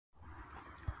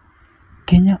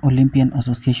Kenya Olympian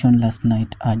Association last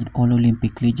night urged all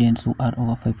Olympic legends who are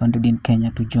over 500 in Kenya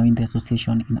to join the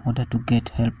association in order to get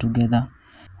help together.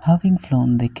 Having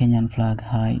flown the Kenyan flag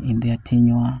high in their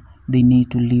tenure, they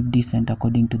need to live decent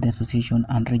according to the association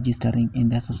and registering in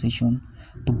the association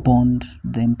to bond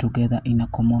them together in a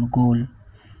common goal.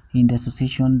 In the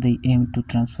association, they aim to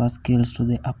transfer skills to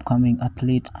the upcoming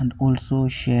athletes and also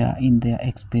share in their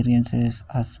experiences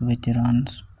as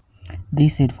veterans. They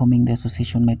said forming the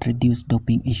association might reduce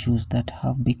doping issues that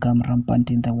have become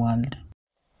rampant in the world.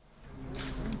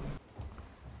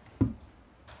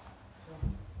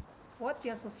 What the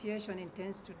association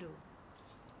intends to do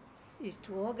is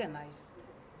to organize.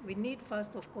 We need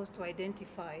first, of course, to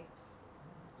identify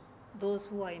those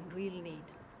who are in real need.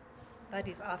 That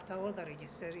is after all the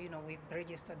we've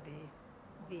registered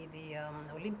the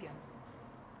Olympians.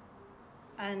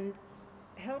 And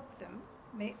help them.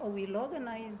 We'll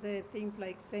organize things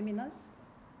like seminars,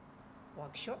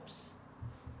 workshops,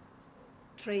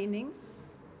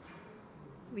 trainings.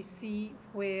 We see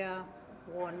where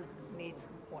one needs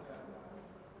what.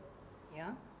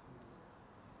 Yeah?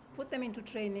 Put them into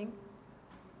training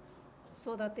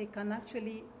so that they can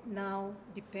actually now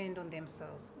depend on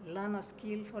themselves. Learn a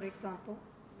skill, for example,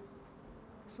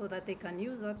 so that they can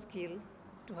use that skill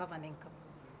to have an income.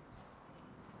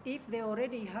 If they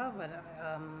already have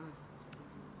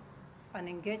an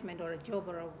engagement or a job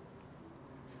or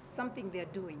something they're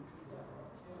doing,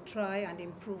 try and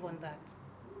improve on that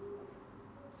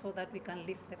so that we can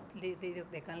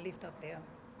they can lift up their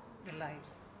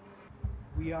lives.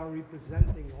 We are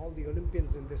representing all the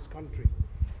Olympians in this country.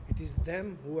 It is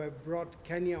them who have brought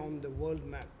Kenya on the world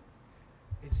map.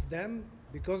 It's them,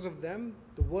 because of them,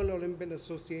 the World Olympian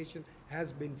Association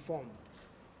has been formed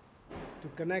to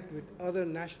connect with other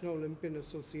national Olympian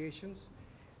associations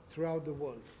throughout the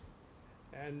world.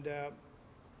 And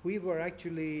we were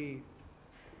actually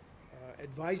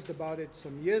advised about it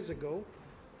some years ago.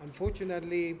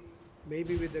 Unfortunately,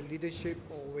 maybe with the leadership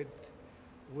or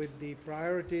with the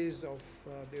priorities of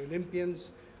the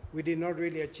Olympians, we did not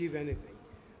really achieve anything.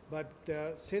 But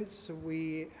since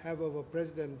we have our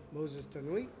president, Moses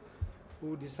Tanui,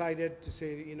 who decided to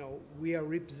say, you know, we are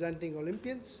representing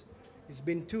Olympians. It's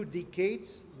been 2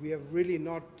 decades. We have really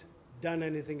not done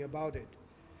anything about it.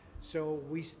 So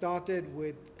we started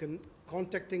with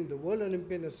contacting the World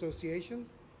Olympian Association,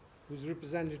 whose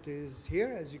representative is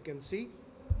here, as you can see.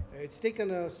 It's taken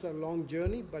us a long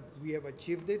journey, but we have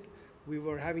achieved it. We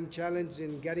were having challenge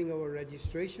in getting our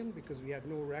registration because we had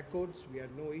no records, we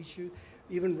had no issue.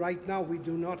 Even right now, we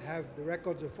do not have the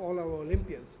records of all our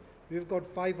Olympians. We've got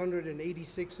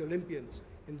 586 Olympians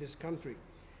in this country.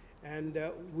 And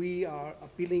we are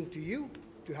appealing to you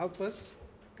to help us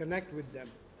connect with them.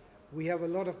 We have a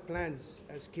lot of plans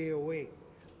as KOA.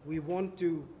 We want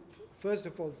to, first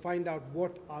of all, find out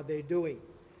what are they doing,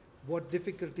 what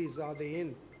difficulties are they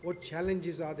in, what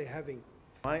challenges are they having.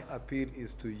 My appeal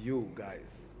is to you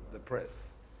guys, the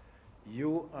press.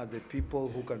 You are the people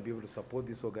who can be able to support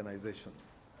this organization.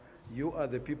 You are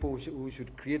the people who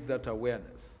should create that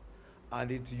awareness.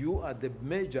 And you are the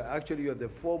major, actually you are the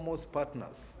foremost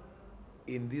partners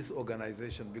in this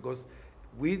organization, because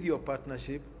with your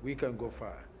partnership, we can go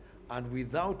far. And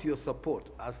without your support,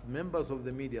 as members of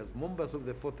the media, as members of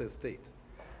the fourth estate,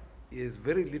 is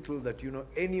very little that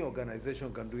any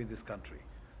organization can do in this country.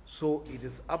 So it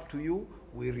is up to you.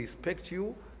 We respect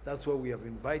you. That's why we have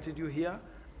invited you here.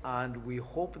 And we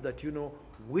hope that,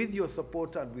 with your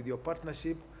support and with your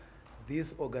partnership,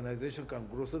 this organization can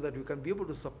grow so that we can be able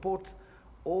to support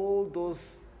all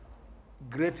those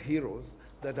great heroes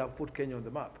that have put Kenya on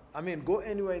the map. I mean, go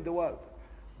anywhere in the world.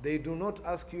 They do not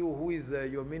ask you who is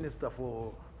your minister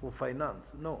for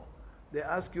finance. No. They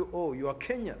ask you, oh, you are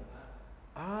Kenyan.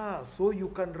 Ah, so you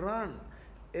can run.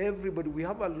 Everybody, we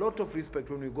have a lot of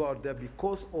respect when we go out there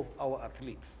because of our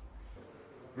athletes.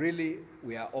 Really,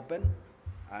 we are open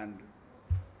and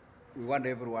we want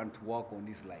everyone to walk on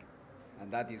this line.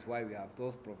 And that is why we have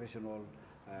those professional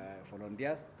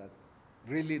volunteers that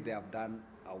really they have done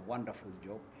a wonderful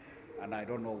job. And I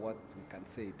don't know what we can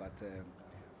say, but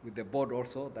with the board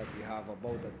also, that we have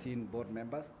about 13 board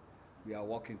members, we are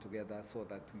working together so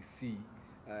that we see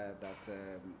that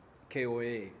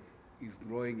KOA is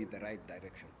growing in the right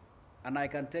direction. And I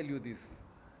can tell you this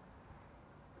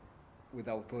with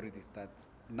authority, that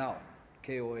now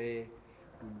KOA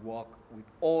will work with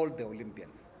all the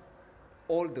Olympians,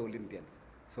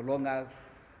 so long as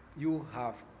you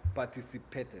have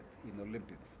participated in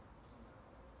Olympics.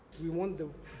 We want the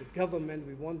government,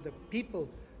 we want the people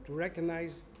to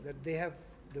recognize that they have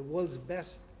the world's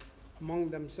best among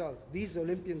themselves. These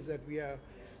Olympians that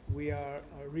we are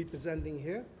representing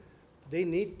here, They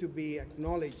need to be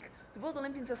acknowledged. The World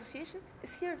Olympians Association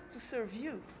is here to serve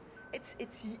you. It's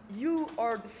you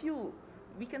are the fuel.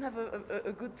 We can have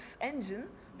a good engine,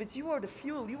 but you are the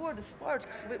fuel, you are the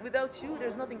sparks. Without you,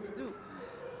 there's nothing to do.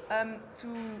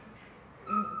 To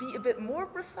be a bit more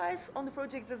precise on the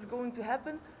project that's going to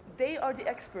happen, they are the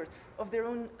experts of their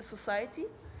own society,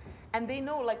 and they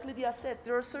know, like Lydia said,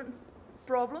 there are certain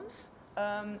problems,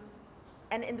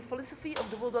 and in the philosophy of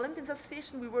the World Olympians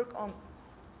Association, we work on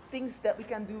things that we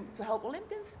can do to help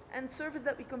Olympians and service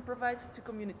that we can provide to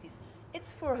communities.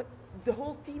 It's for the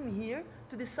whole team here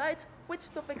to decide which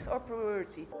topics are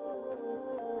priority.